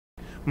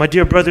My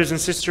dear brothers and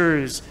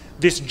sisters,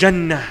 this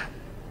Jannah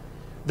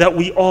that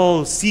we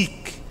all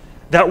seek,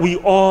 that we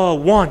all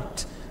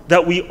want,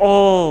 that we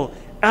all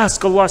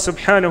ask Allah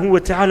subhanahu wa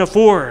ta'ala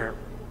for,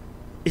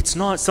 it's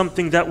not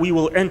something that we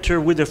will enter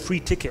with a free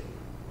ticket,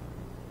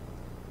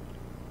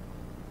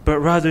 but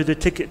rather the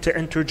ticket to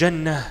enter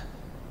Jannah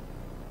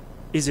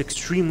is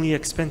extremely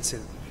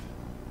expensive.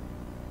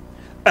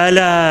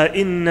 ألا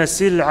إن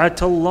سلعة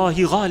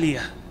الله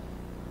غالية.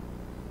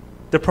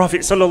 The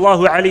Prophet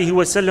sallallahu alaihi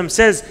wasallam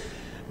says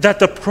that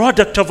the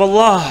product of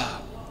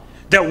Allah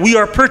that we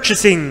are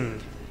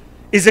purchasing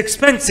is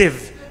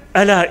expensive.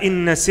 ألا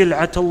إن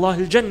سلعة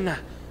الله الجنة.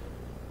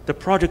 The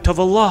product of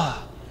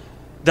Allah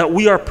that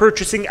we are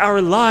purchasing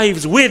our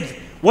lives with,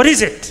 what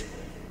is it?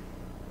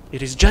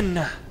 It is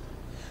Jannah.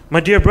 My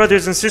dear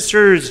brothers and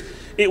sisters,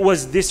 it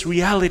was this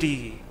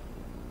reality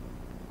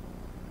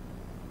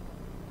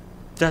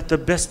that the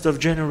best of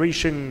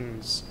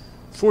generations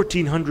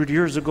 1400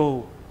 years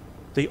ago,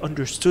 they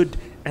understood,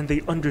 and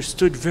they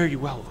understood very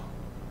well.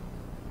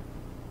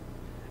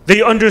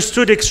 They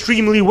understood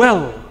extremely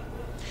well.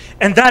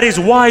 And that is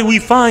why we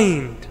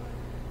find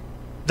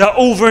that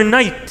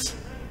overnight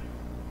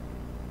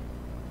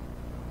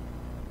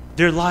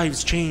their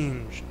lives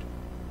changed.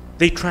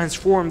 They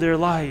transformed their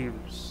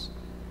lives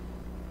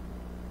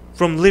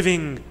from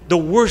living the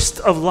worst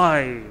of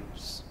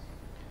lives.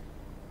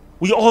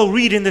 We all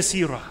read in the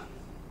seerah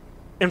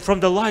and from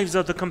the lives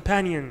of the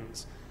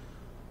companions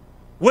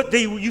what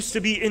they used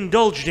to be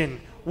indulged in,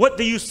 what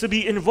they used to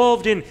be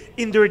involved in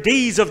their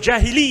days of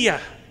Jahiliyyah.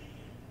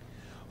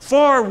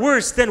 Far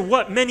worse than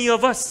what many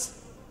of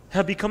us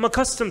have become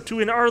accustomed to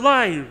in our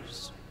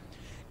lives.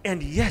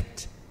 And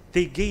yet,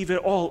 they gave it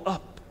all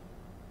up.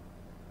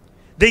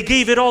 They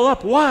gave it all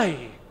up.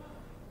 Why?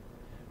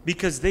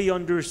 Because they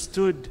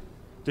understood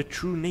the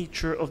true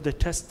nature of the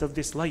test of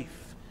this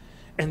life.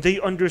 And they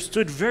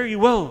understood very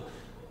well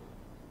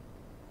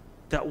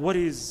that what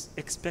is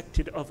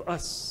expected of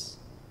us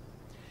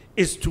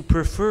is to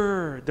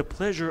prefer the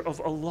pleasure of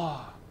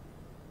Allah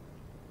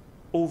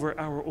over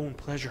our own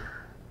pleasure.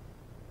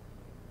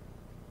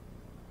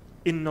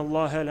 إن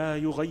الله لا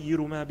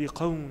يغير ما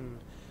بقوم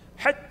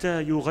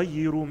حتى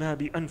يغيروا ما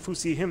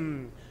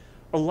بأنفسهم.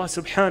 Allah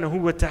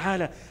subhanahu wa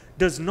ta'ala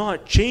does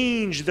not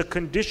change the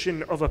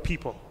condition of a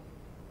people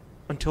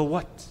until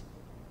what?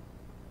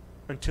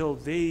 Until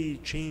they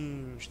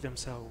change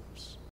themselves.